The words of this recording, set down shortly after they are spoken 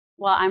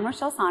Well, I'm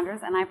Rochelle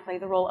Saunders, and I play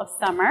the role of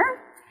Summer.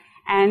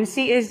 And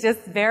she is just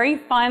very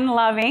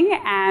fun-loving,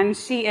 and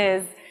she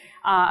is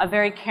a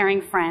very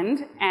caring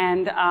friend.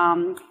 And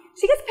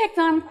she gets picked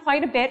on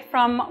quite a bit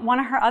from one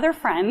of her other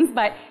friends,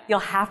 but you'll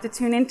have to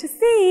tune in to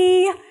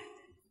see.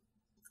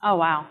 Oh,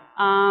 wow.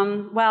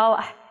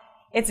 Well,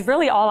 it's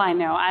really all I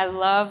know. I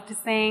love to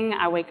sing.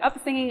 I wake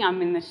up singing.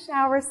 I'm in the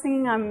shower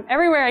singing. I'm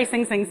everywhere I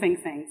sing.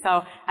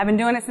 So I've been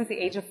doing it since the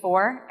age of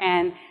 4,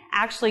 and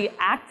actually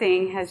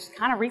acting has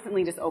kind of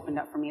recently just opened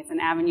up for me. It's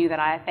an avenue that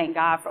I thank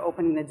God for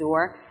opening the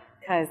door,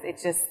 because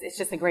it's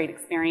just a great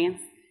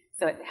experience.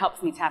 So it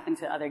helps me tap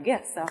into other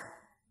gifts. So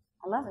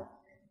I love it.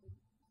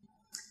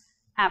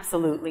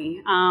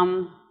 Absolutely.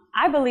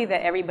 I believe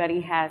that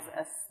everybody has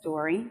a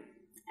story,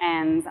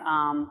 and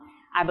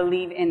I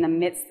believe in the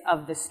midst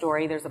of the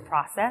story, there's a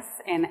process,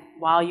 and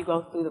while you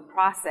go through the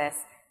process,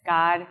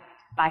 God,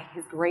 by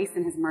His grace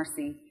and His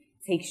mercy,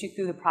 takes you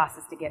through the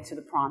process to get to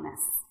the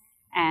promise.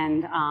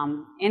 And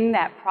in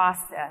that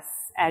process,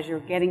 as you're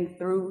getting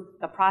through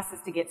the process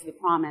to get to the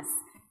promise,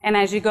 and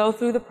as you go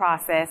through the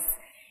process,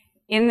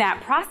 in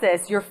that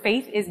process, your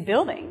faith is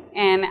building.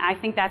 And I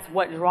think that's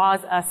what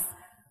draws us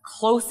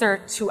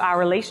closer to our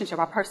relationship,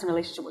 our personal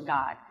relationship with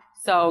God.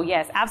 So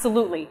yes,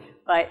 absolutely.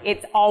 But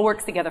it all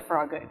works together for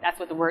our good. That's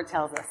what the Word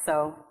tells us.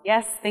 So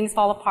yes, things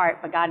fall apart,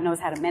 but God knows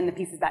how to mend the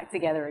pieces back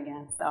together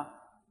again. So